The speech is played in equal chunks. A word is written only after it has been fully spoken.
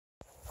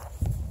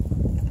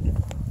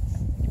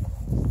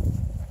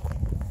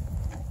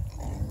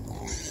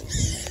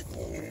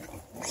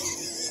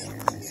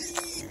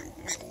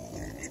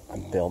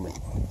filming.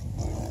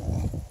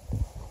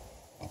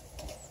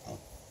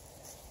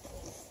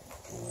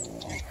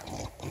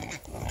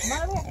 Come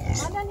on over here.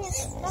 Come on down here.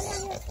 Come on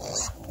down here.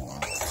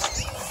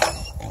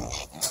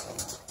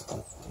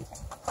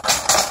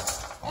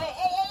 Hey,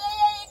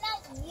 not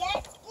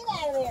yet. Get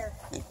out of there.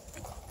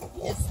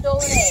 You just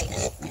stole an egg.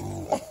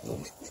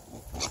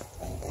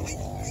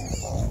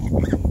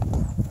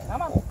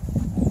 Come on.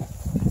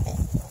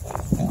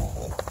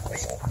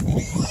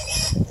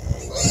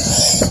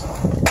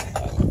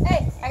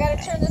 Hey, I gotta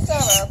turn this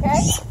over,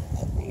 okay?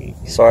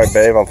 Sorry,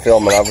 babe, I'm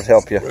filming. I would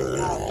help you.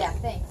 Oh, yeah,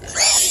 thanks.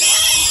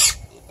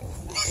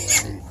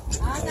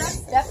 I'm not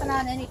stepping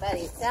on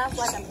anybody. It sounds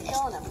like I'm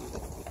killing them.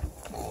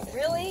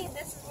 Really?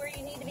 This is where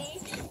you need to be?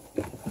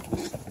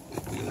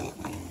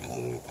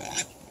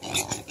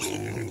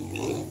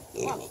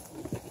 Come on.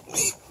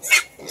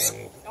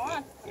 Go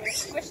on. You're gonna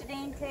squish a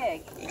dang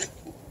pig.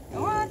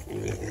 Go on. You're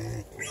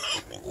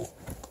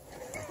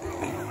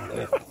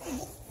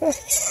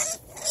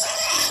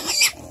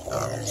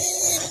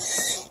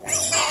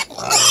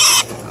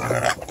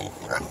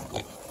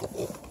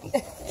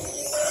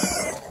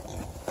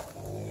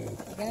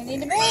gonna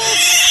need to move.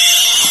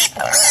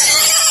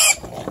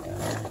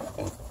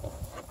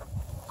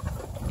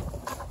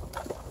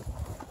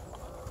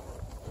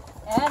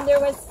 And there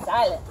was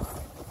silence.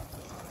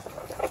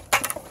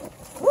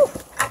 Woo.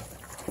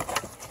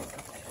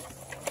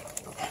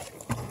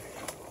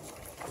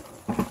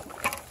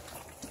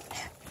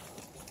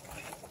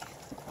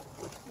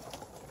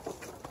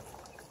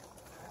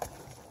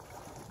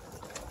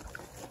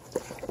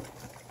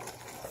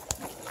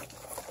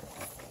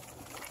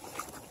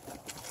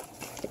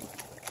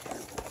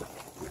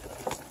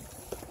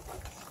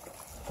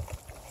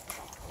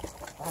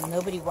 Well,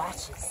 nobody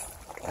watches.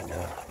 I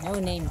know. No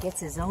name gets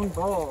his own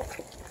bowl.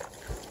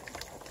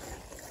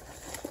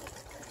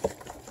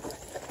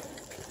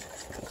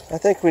 I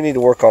think we need to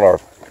work on our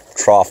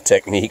trough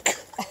technique.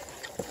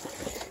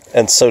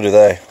 And so do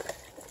they.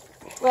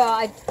 Well,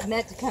 I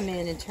meant to come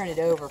in and turn it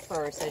over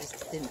first. I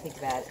just didn't think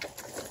about it.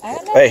 I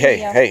don't know.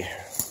 Hey.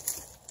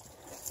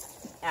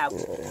 Out.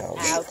 Yeah,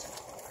 Out.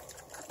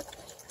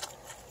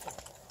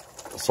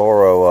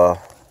 Zorro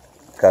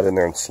got in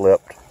there and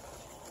slipped.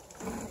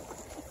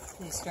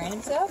 Did he strain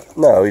himself?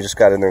 No, he just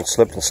got in there and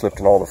slipped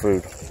in all the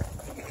food.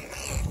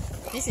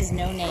 This is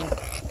no name.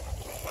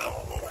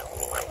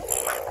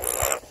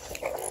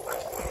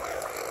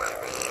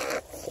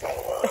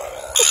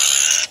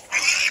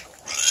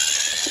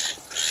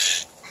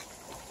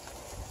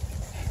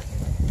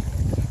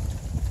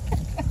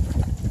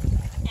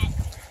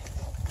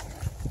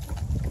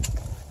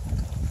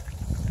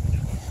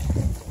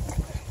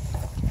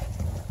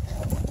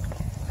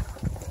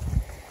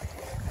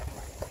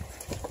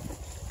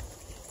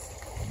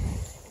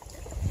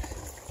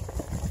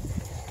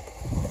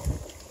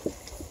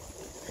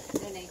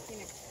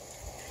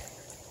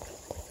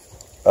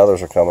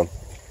 Others are coming.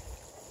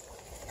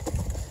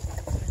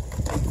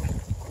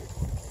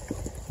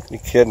 You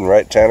kidding,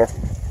 right, Tanner?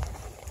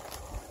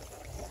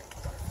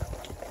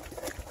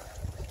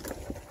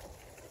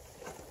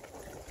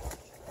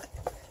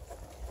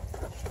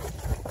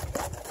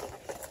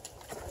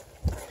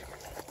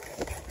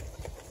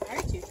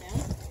 Aren't you,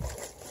 Tanner?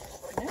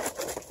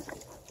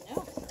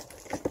 No.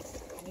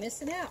 You're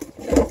missing out.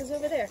 The dog is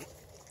over there.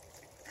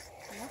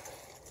 No.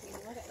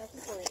 I got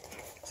nothing for you.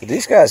 So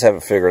these guys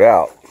haven't figured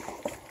out.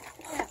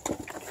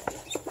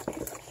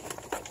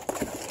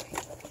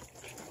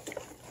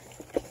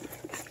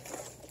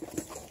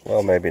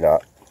 Well, maybe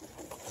not.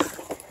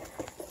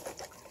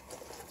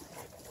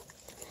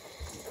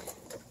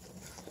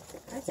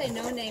 I'd say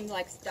no name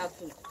likes dog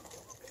food.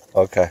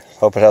 Okay.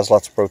 Hope it has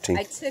lots of protein.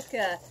 I took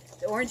the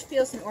orange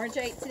peels and orange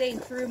I ate today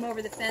and threw them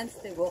over the fence.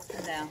 They wolfed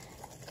them down.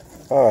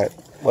 All right.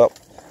 Well,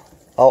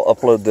 I'll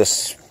upload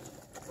this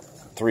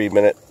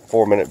 3-minute,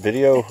 4-minute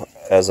video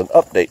as an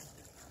update.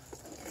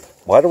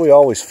 Why do we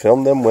always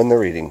film them when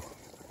they're eating?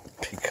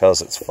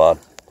 Because it's fun.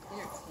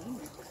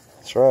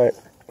 That's right.